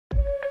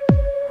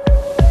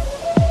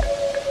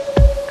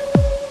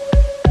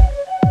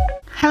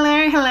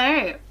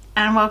Hello,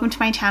 and welcome to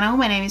my channel.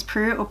 My name is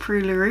Prue or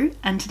Pruelaroo,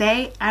 and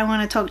today I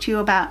want to talk to you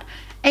about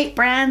 8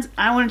 brands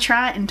I want to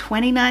try in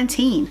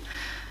 2019.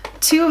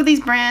 2 of these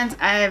brands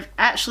I've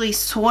actually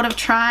sort of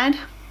tried,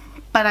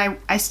 but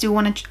I still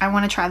want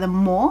to try them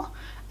more,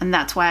 and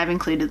that's why I've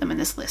included them in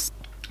this list.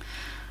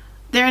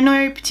 They're in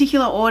no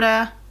particular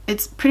order.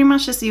 It's pretty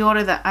much just the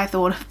order that I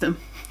thought of them.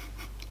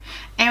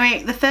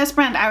 Anyway, the first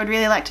brand I would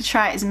really like to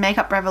try is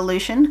Makeup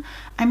Revolution.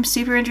 I'm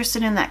super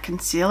interested in that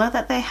concealer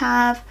that they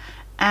have,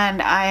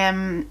 and I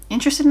am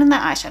interested in their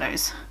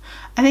eyeshadows.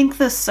 I think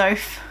the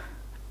Soph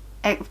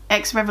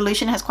X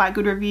Revolution has quite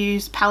good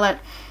reviews, palette,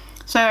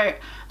 so I'm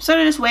sort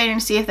of just waiting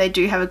to see if they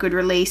do have a good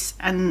release,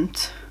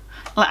 and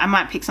I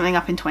might pick something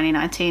up in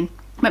 2019.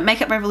 But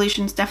Makeup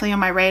Revolution is definitely on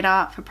my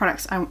radar for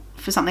products,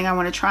 for something I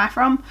want to try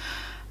from.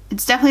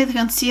 It's definitely the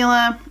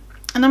concealer,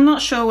 and I'm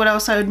not sure what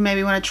else I would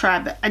maybe want to try,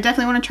 but I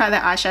definitely want to try their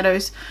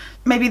eyeshadows.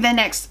 Maybe their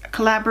next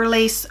collab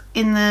release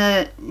in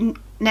the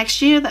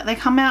next year that they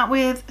come out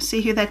with, see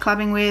who they're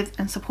collabing with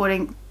and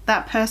supporting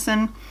that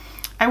person.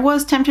 I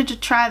was tempted to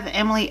try the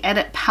Emily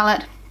Edit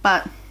palette,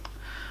 but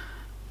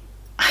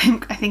I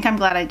think I'm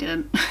glad I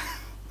didn't.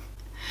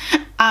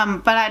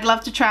 But I'd love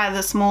to try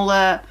the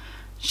smaller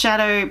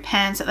shadow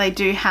pans that they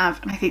do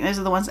have, and I think those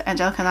are the ones that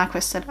Angelica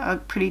Nyquist said are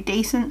pretty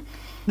decent.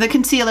 The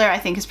concealer I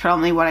think is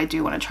predominantly what I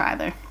do want to try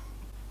though.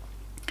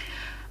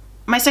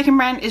 My second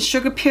brand is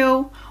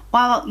Sugarpill.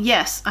 While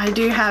yes, I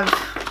do have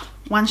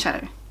one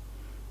shadow,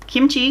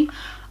 Kimchi,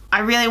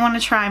 I really want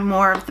to try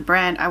more of the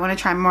brand. I want to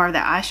try more of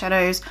their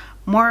eyeshadows,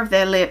 more of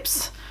their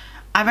lips.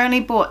 I've only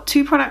bought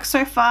 2 products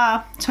so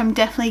far, so I'm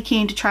definitely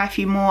keen to try a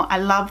few more. I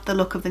love the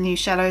look of the new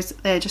shadows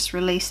that they're just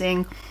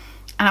releasing,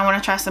 and I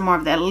want to try some more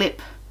of their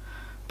lip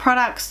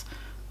products.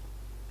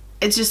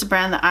 It's just a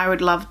brand that I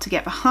would love to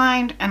get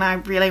behind, and I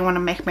really want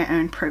to make my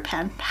own Pro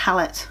Pan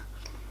palette.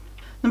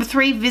 Number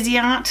 3,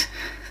 Viseart.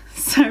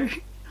 So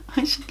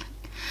I should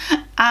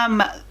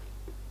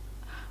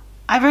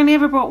I've only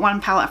ever bought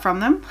one palette from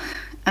them,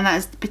 and that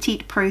is the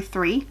Petite Pro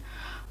 3.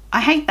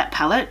 I hate that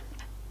palette,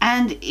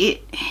 and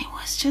it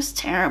was just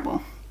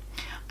terrible.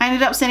 I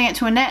ended up sending it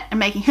to Annette and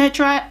making her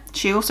try it.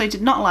 She also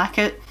did not like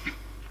it.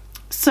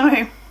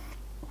 So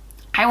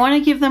I want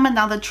to give them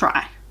another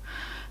try,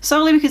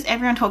 solely because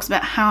everyone talks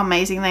about how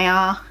amazing they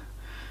are.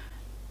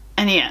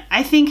 And yeah,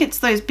 I think it's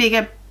those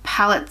bigger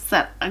palettes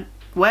that are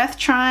worth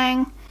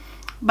trying,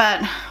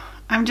 but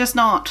I'm just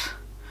not.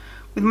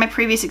 With my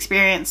previous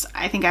experience,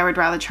 I think I would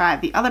rather try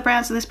the other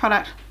brands of this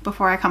product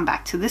before I come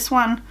back to this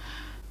one.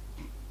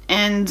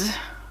 And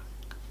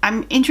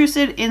I'm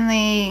interested in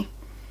the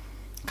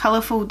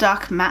Colourful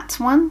Dark Mattes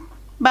one,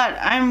 but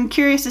I'm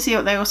curious to see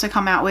what they also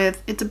come out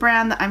with. It's a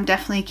brand that I'm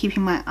definitely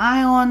keeping my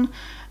eye on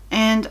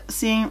and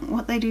seeing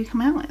what they do come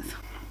out with.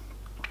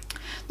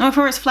 Number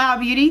 4 is Flower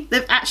Beauty.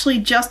 They've actually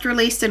just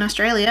released in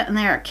Australia, and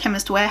they're at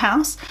Chemist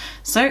Warehouse.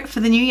 So for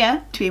the new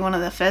year, to be one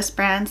of the first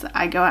brands that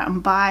I go out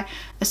and buy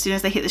as soon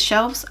as they hit the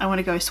shelves, I want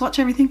to go swatch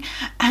everything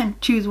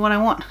and choose what I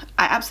want.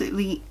 I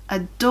absolutely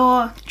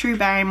adore Drew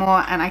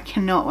Barrymore, and I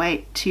cannot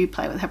wait to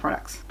play with her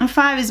products. Number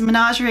 5 is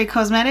Menagerie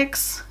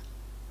Cosmetics.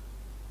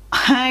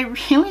 I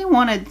really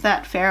wanted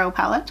that Feral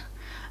palette.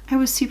 I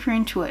was super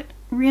into it.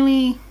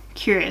 Really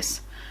curious.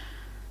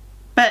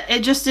 But it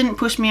just didn't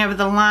push me over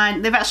the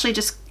line. They've actually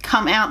just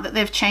come out that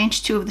they've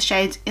changed 2 of the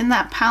shades in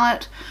that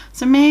palette,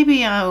 so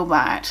maybe I will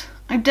buy it.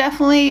 I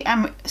definitely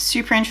am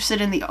super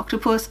interested in the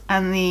Octopus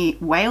and the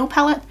Whale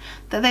palette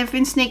that they've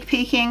been sneak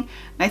peeking.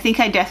 I think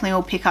I definitely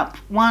will pick up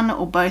one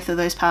or both of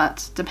those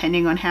palettes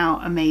depending on how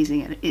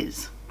amazing it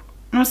is.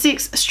 Number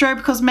 6,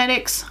 Strobe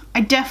Cosmetics.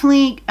 I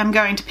definitely am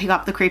going to pick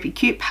up the Creepy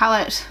Cute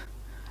palette.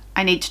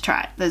 I need to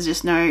try it. There's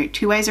just no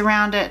 2 ways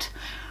around it.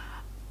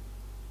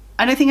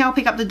 I don't think I'll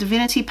pick up the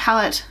Divinity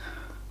palette,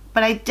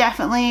 but I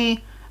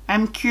definitely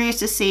am curious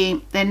to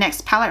see their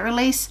next palette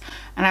release,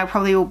 and I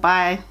probably will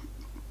buy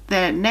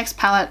their next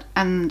palette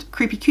and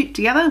Creepy Cute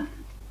together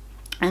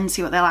and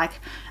see what they're like.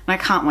 And I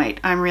can't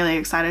wait. I'm really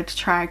excited to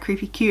try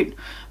Creepy Cute,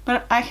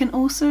 but I can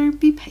also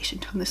be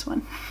patient on this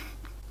one.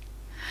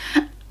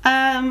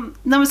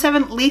 Number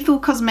 7, Lethal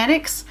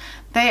Cosmetics.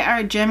 They are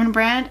a German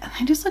brand, and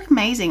they just look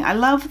amazing. I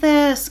love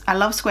this. I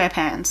love square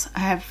pans.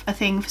 I have a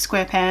thing for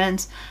square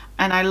pans,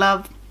 and I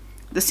love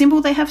the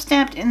symbol they have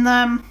stamped in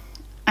them,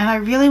 and I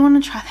really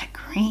want to try that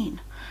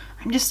green.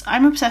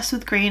 I'm obsessed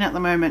with green at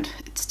the moment.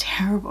 It's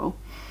terrible,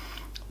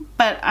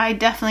 but I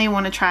definitely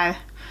want to try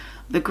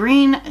the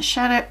green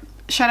shadow,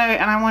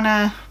 and I want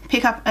to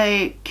pick up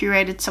a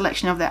curated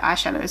selection of their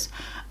eyeshadows.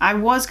 I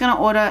was going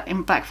to order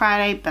in Black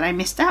Friday, but I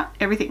missed out.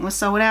 Everything was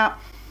sold out.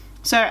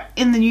 So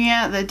in the new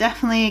year, they're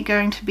definitely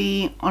going to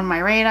be on my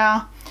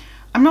radar.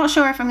 I'm not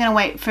sure if I'm going to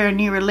wait for a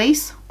new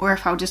release or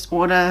if I'll just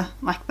order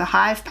like the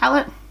Hive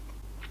palette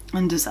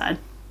and decide.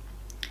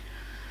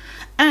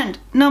 And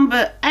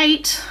number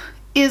 8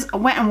 is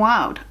Wet n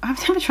Wild.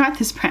 I've never tried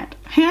this brand.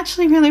 I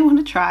actually really want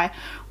to try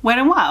Wet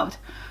n Wild.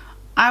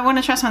 I want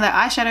to try some of their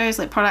eyeshadows,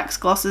 lip products,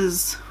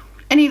 glosses,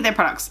 any of their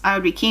products. I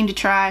would be keen to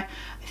try.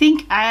 I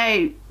think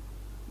I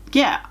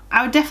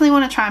would definitely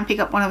want to try and pick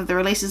up one of the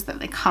releases that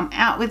they come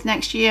out with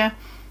next year.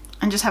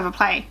 and just have a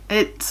play.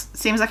 It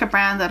seems like a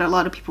brand that a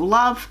lot of people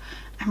love.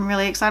 I'm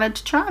really excited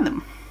to try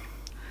them.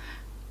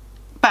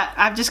 But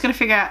I've just got to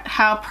figure out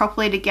how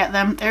properly to get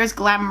them. There is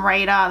Glam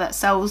Radar that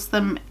sells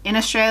them in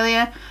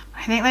Australia.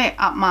 I think they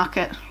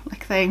upmarket,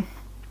 like they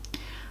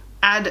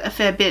add a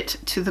fair bit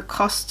to the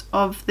cost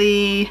of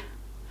the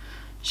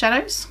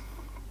shadows.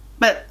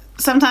 But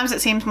sometimes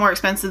it seems more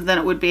expensive than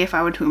it would be if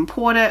I were to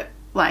import it,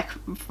 like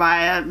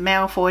via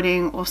mail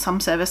forwarding or some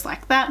service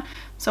like that.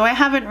 So I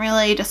haven't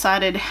really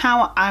decided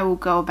how I will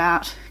go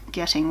about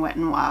getting Wet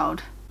n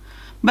Wild.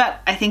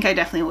 But I think I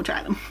definitely will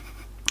try them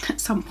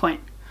at some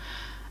point.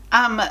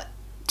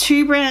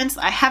 Two brands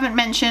I haven't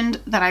mentioned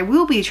that I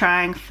will be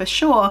trying for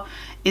sure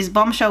is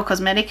Bombshell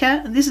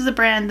Cosmetica. This is a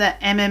brand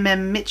that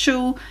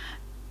Mitchell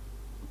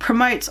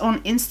promotes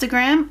on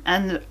Instagram,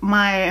 and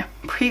my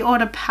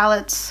pre-order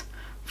palettes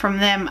from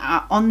them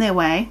are on their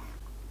way.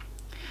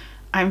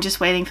 I'm just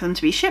waiting for them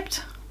to be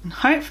shipped, and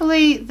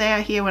hopefully they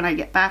are here when I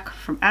get back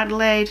from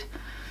Adelaide,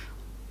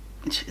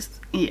 which is,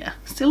 yeah,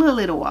 still a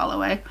little while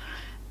away.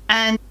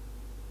 And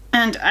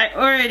I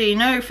already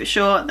know for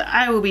sure that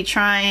I will be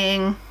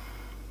trying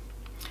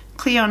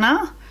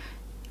Cleona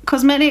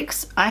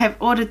Cosmetics. I have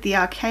ordered the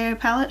Archeo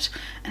palette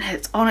and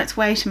it's on its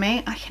way to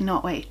me. I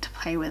cannot wait to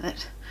play with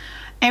it.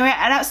 Anyway,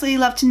 I'd absolutely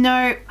love to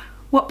know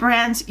what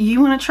brands you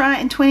want to try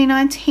in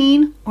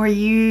 2019, or are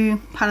you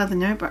part of the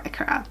no-buy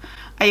crowd?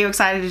 Are you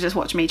excited to just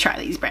watch me try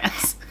these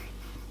brands?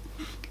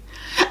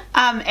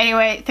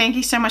 Anyway, thank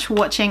you so much for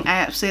watching. I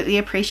absolutely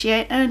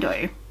appreciate and adore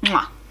you.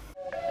 Mwah.